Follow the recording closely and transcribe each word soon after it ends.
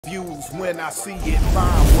Views when I see it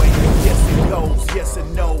my way. Yes it goes, yes it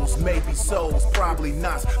knows, maybe so's, probably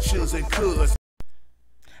not, shoulds and coulds.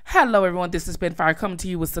 Hello everyone, this is Ben Fire coming to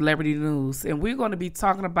you with celebrity news, and we're going to be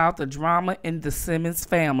talking about the drama in the Simmons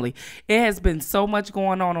family. It has been so much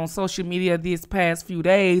going on social media these past few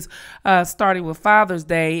days, starting with Father's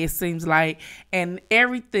Day, it seems like, and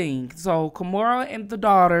everything. So Kimora and the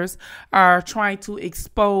daughters are trying to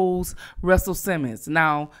expose Russell Simmons.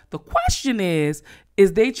 Now, the question is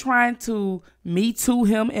they trying to Me Too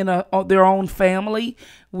him in their own family?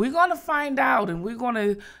 We're going to find out, and we're going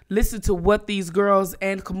to listen to what these girls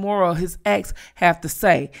and Kimora, his ex, have to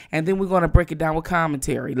say. And then we're going to break it down with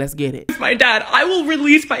commentary. Let's get it. My dad, I will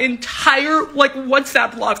release my entire,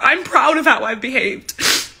 WhatsApp log. I'm proud of how I've behaved.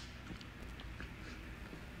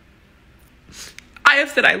 I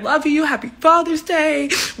have said I love you, happy Father's Day,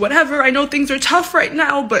 whatever. I know things are tough right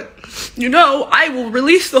now, but, I will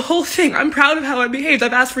release the whole thing. I'm proud of how I behaved.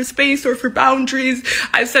 I've asked for space or for boundaries.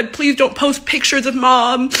 I've said, please don't post pictures of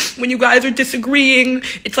mom when you guys are disagreeing.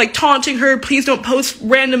 It's like taunting her. Please don't post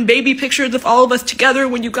random baby pictures of all of us together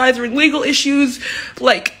when you guys are in legal issues.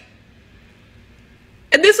 And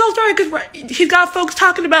this all started because he's got folks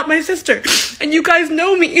talking about my sister. And you guys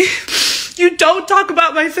know me. You don't talk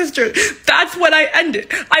about my sister. That's when I ended.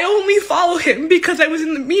 I only follow him because I was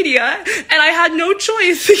in the media and I had no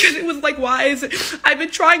choice because it was like, why is it? I've been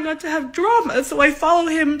trying not to have drama, so I follow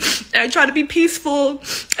him and I try to be peaceful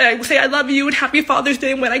and I say I love you and happy Father's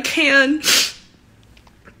Day when I can.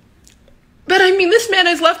 But this man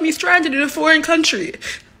has left me stranded in a foreign country.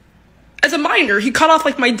 As a minor, he cut off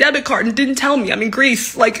my debit card and didn't tell me. I'm in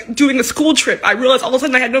Greece, doing a school trip. I realized all of a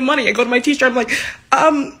sudden I had no money. I go to my teacher, I'm like,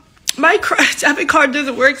 my debit card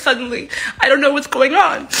doesn't work suddenly. I don't know what's going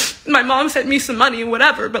on. My mom sent me some money and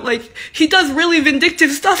whatever, but he does really vindictive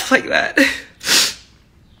stuff like that.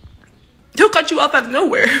 He'll cut you off out of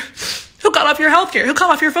nowhere. He'll cut off your healthcare. He'll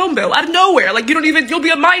cut off your phone bill out of nowhere. You'll be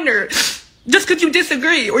a minor just because you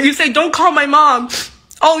disagree or you say, don't call my mom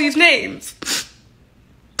all these names.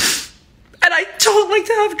 And I don't like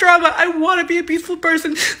to have drama. I want to be a peaceful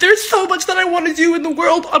person. There's so much that I want to do in the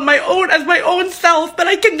world on my own, as my own self, but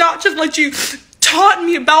I cannot just let you taunt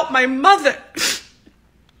me about my mother.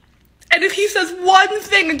 And if he says one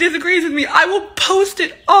thing and disagrees with me, I will post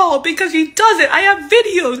it all because he does it. I have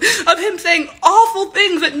videos of him saying awful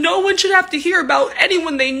things that no one should have to hear about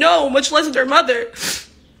anyone they know, much less their mother.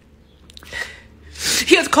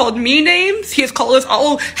 He has called me names. He has called us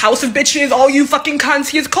all house of bitches, all you fucking cunts.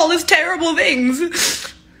 He has called us terrible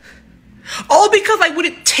things. All because I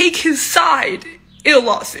wouldn't take his side in a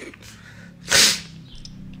lawsuit.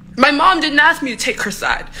 My mom didn't ask me to take her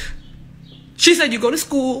side. She said, you go to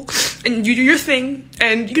school and you do your thing.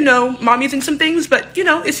 And, mommy's in some things, but, I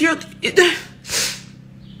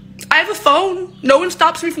have a phone. No one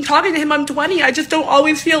stops me from talking to him. I'm 20. I just don't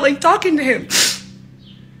always feel like talking to him.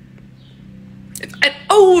 And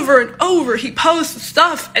over and over, he posts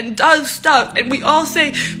stuff and does stuff. And we all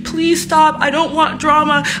say, please stop. I don't want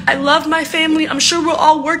drama. I love my family. I'm sure we'll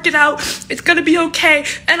all work it out. It's going to be okay.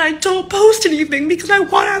 And I don't post anything because I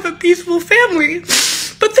want to have a peaceful family.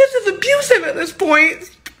 But this is abusive at this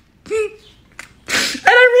point. And I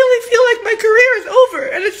really feel like my career is over.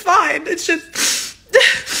 And it's fine. It's just...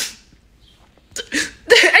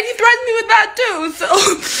 And he threatened me with that too. So...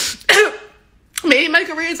 Maybe my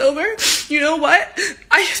career is over. You know what?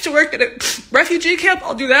 I used to work at a refugee camp.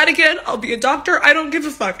 I'll do that again. I'll be a doctor. I don't give a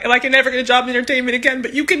fuck. And I can never get a job in entertainment again.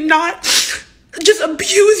 But you cannot just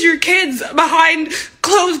abuse your kids behind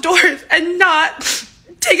closed doors and not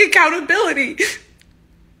take accountability.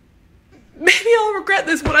 Maybe I'll regret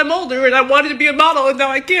this when I'm older and I wanted to be a model and now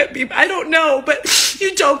I can't be. I don't know. But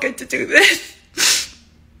you don't get to do this.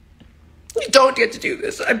 You don't get to do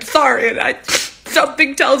this. I'm sorry. And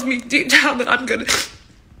something tells me deep down that I'm gonna,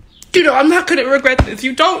 I'm not gonna regret this.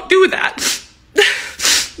 You don't do that.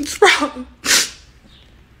 It's wrong.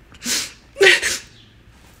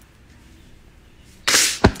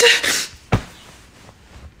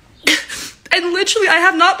 And literally, I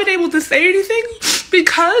have not been able to say anything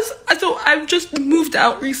because, I've just moved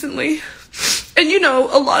out recently. And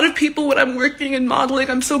a lot of people, when I'm working and modeling,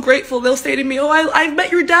 I'm so grateful. They'll say to me, oh, I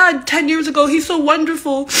met your dad 10 years ago. He's so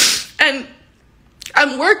wonderful. And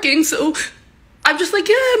I'm working, so I'm just like,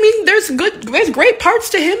 yeah, there's great parts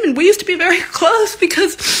to him, and we used to be very close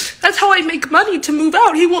because that's how I make money to move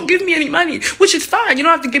out. He won't give me any money, which is fine. You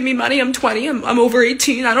don't have to give me money. I'm 20. I'm over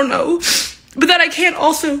 18. I don't know. But then I can't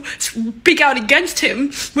also speak out against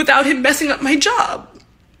him without him messing up my job.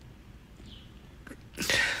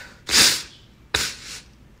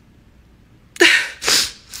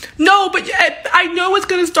 No, but I I know it's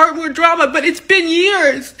going to start more drama, but it's been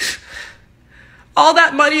years. All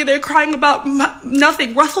that money, they're crying about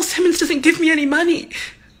nothing. Russell Simmons doesn't give me any money.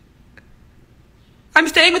 I'm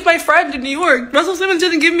staying with my friend in New York. Russell Simmons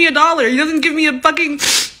doesn't give me $1. He doesn't give me a fucking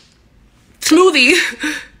smoothie.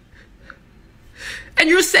 And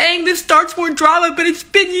you're saying this starts more drama, but it's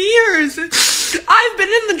been years. I've been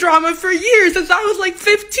in the drama for years, since I was like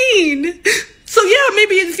 15. So yeah,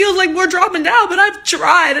 maybe it feels like more drama now, but I've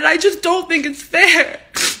tried, and I just don't think it's fair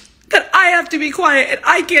that I have to be quiet and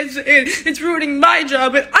I can't sit in. It's ruining my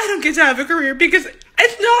job and I don't get to have a career because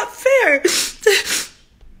it's not fair.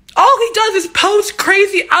 All he does is post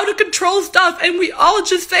crazy, out of control stuff, and we all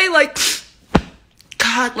just say like,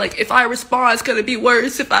 God, like, if I respond, it's gonna be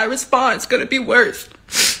worse. If I respond, it's gonna be worse.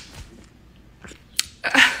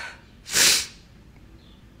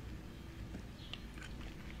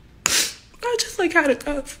 I just like had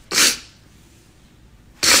enough.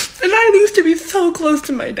 And I used to be so close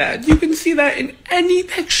to my dad. You can see that in any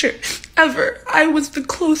picture ever. I was the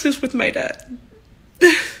closest with my dad.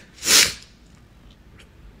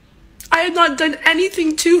 I had not done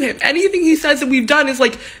anything to him. Anything he says that we've done is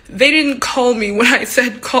like, they didn't call me when I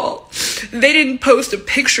said call. They didn't post a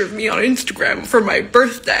picture of me on Instagram for my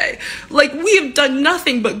birthday. Like, we have done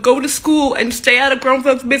nothing but go to school and stay out of grown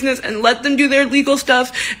folks' business and let them do their legal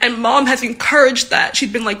stuff. And mom has encouraged that.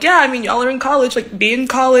 She'd been like, yeah, I mean, y'all are in college, like, be in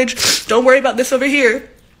college. Don't worry about this over here.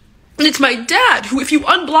 And it's my dad who, if you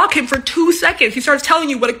unblock him for 2 seconds, he starts telling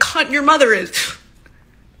you what a cunt your mother is.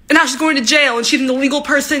 And now she's going to jail, and she's an illegal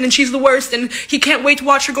person, and she's the worst, and he can't wait to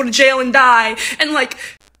watch her go to jail and die. And like,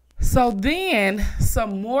 so then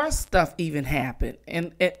some more stuff even happened,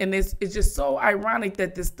 and it's just so ironic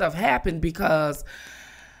that this stuff happened because,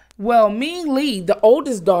 well, Ming Lee, the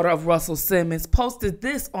oldest daughter of Russell Simmons, posted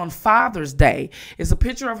this on Father's Day. It's a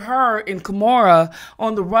picture of her and Kimora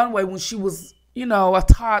on the runway when she was, you know, a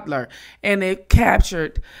toddler, and it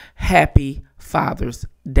captured Happy Father's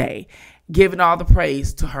Day, giving all the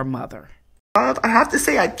praise to her mother. I have to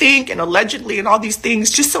say, I think, and allegedly, and all these things,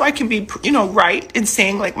 just so I can be, you know, right in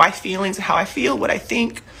saying like my feelings and how I feel, what I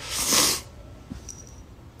think.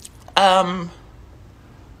 But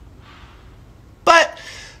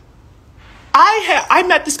I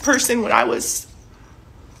met this person when I was,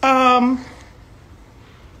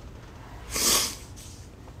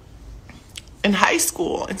 in high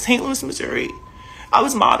school in St. Louis, Missouri. I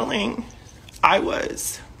was modeling. I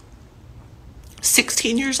was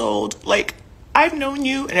 16 years old. Like, I've known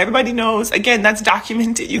you, and everybody knows. Again, that's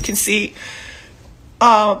documented. You can see.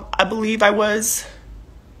 I believe I was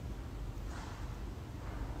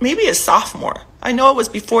maybe a sophomore. I know it was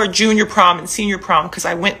before junior prom and senior prom because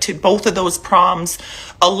I went to both of those proms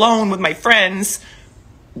alone with my friends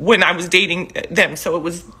when I was dating them. So it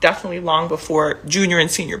was definitely long before junior and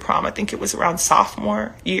senior prom. I think it was around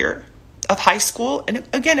sophomore year of high school. And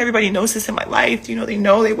again, everybody knows this in my life. You know,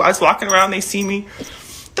 I was walking around, they see me.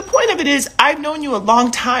 The point of it is, I've known you a long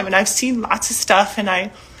time and I've seen lots of stuff, and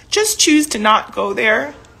I just choose to not go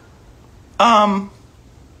there. Lots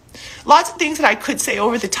of things that I could say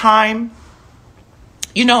over the time.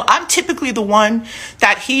 You know, I'm typically the one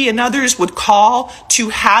that he and others would call to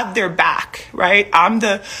have their back, right? I'm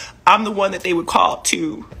the one that they would call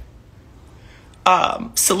to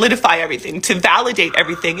solidify everything, to validate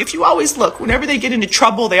everything. If you always look, whenever they get into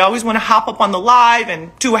trouble, they always want to hop up on the live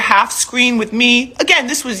and do a half screen with me. Again,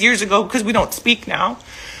 this was years ago because we don't speak now.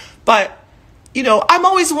 But, you know, I'm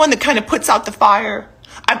always the one that kind of puts out the fire.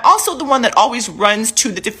 I'm also the one that always runs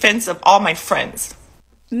to the defense of all my friends.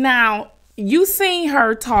 Now, you seen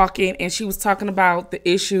her talking, and she was talking about the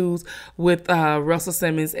issues with Russell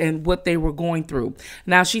Simmons and what they were going through.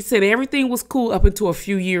 Now, she said everything was cool up until a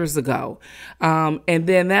few years ago. And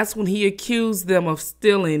then that's when he accused them of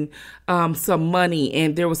stealing some money,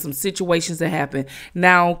 and there were some situations that happened.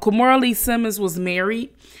 Now, Kimora Lee Simmons was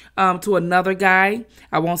married to another guy.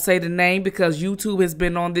 I won't say the name because YouTube has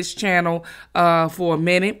been on this channel for a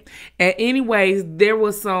minute. And anyways, there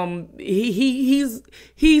was some, he's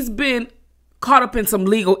been caught up in some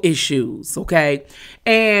legal issues, okay?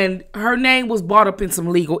 And her name was brought up in some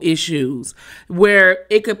legal issues where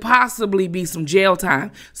it could possibly be some jail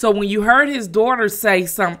time. So when you heard his daughter say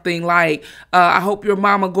something like, I hope your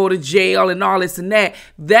mama go to jail and all this and that,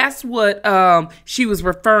 that's what she was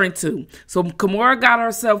referring to. So Kimora got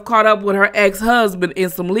herself caught up with her ex-husband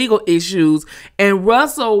in some legal issues, and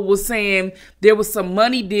Russell was saying there was some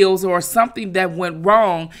money deals or something that went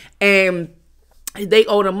wrong, and they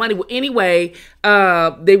owed him money. Well, anyway,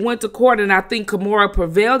 they went to court, and I think Kimora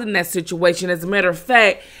prevailed in that situation. As a matter of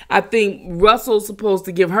fact, I think Russell's supposed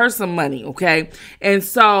to give her some money, okay? And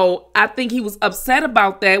so I think he was upset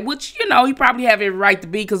about that, which, you know, he probably have every right to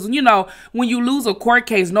be, because, you know, when you lose a court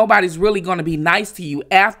case, nobody's really going to be nice to you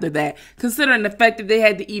after that, considering the fact that they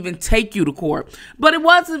had to even take you to court. But it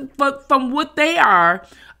wasn't, from what they are,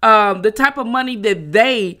 the type of money that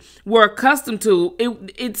they were accustomed to,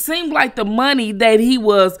 it seemed like the money that he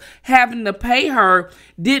was having to pay her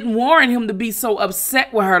didn't warrant him to be so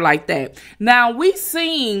upset with her like that. Now, we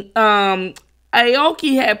seen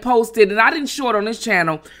Aoki had posted, and I didn't show it on this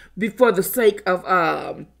channel for the sake of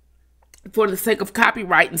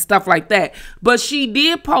copyright and stuff like that. But she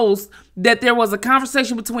did post that there was a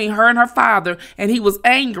conversation between her and her father, and he was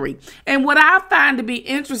angry. And what I find to be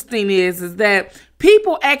interesting is that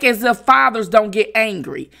people act as if fathers don't get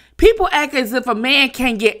angry. People act as if a man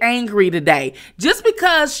can't get angry today. Just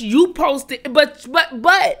because you posted, but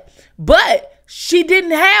she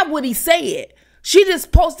didn't have what he said. She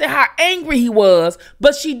just posted how angry he was,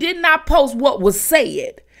 but she did not post what was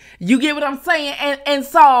said. You get what I'm saying? And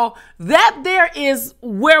so that there is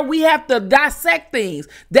where we have to dissect things.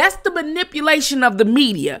 That's the manipulation of the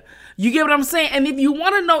media. You get what I'm saying? And if you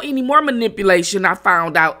want to know any more manipulation, I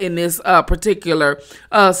found out in this particular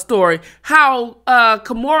story, how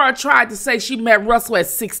Kimora tried to say she met Russell at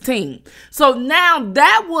 16. So now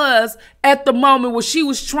that was at the moment where she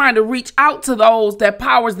was trying to reach out to those that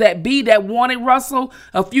powers that be that wanted Russell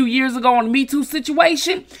a few years ago on the Me Too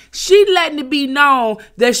situation. She letting it be known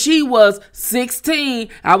that she was 16.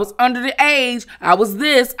 I was under the age. I was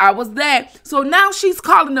this. I was that. So now she's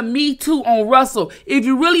calling the Me Too on Russell. If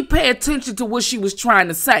you really pay attention to what she was trying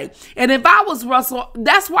to say. And if I was Russell,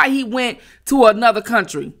 that's why he went to another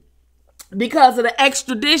country. Because of the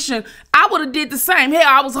extradition, I would have did the same. Hell,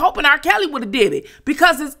 I was hoping R. Kelly would have did it.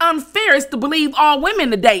 Because it's unfair. It's to believe all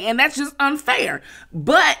women today. And that's just unfair.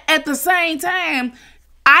 But at the same time,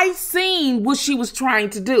 I seen what she was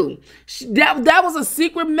trying to do. That was a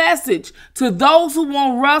secret message to those who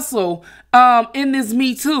want Russell in this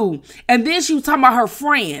Me Too. And then she was talking about her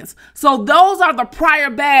friends. So those are the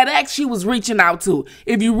prior bad acts she was reaching out to,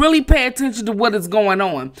 if you really pay attention to what is going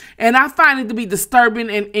on. And I find it to be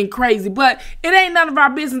disturbing and crazy. But it ain't none of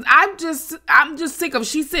our business. I'm just sick of,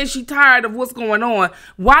 she said she tired of what's going on.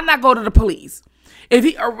 Why not go to the police? If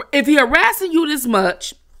he harassing you this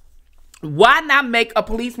much, why not make a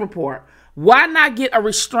police report? Why not get a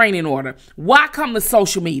restraining order? Why come to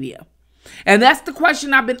social media? And that's the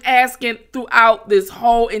question I've been asking throughout this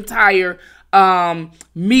whole entire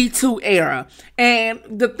Me Too era. And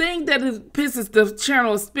the thing that pisses the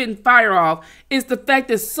channel spitting fire off is the fact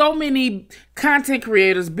that so many content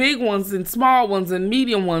creators, big ones and small ones and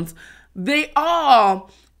medium ones, they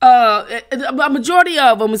all, a majority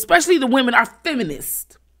of them, especially the women, are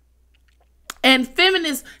feminists. And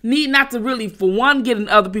feminists need not to really, for one, get in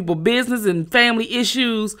other people's business and family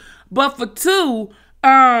issues, but for two,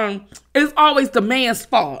 it's always the man's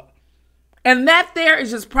fault. And that there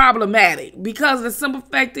is just problematic, because the simple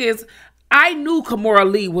fact is, I knew Kimora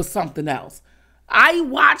Lee was something else. I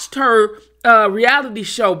watched her reality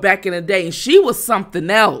show back in the day, and she was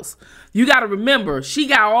something else. You got to remember, she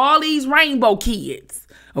got all these rainbow kids.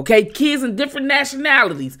 Okay, kids in different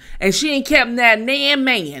nationalities. And she ain't kept that nan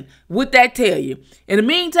man. What that tell you? In the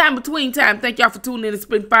meantime, between time, thank y'all for tuning in to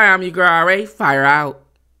Spin Fire. I'm your girl, R.A. Fire out.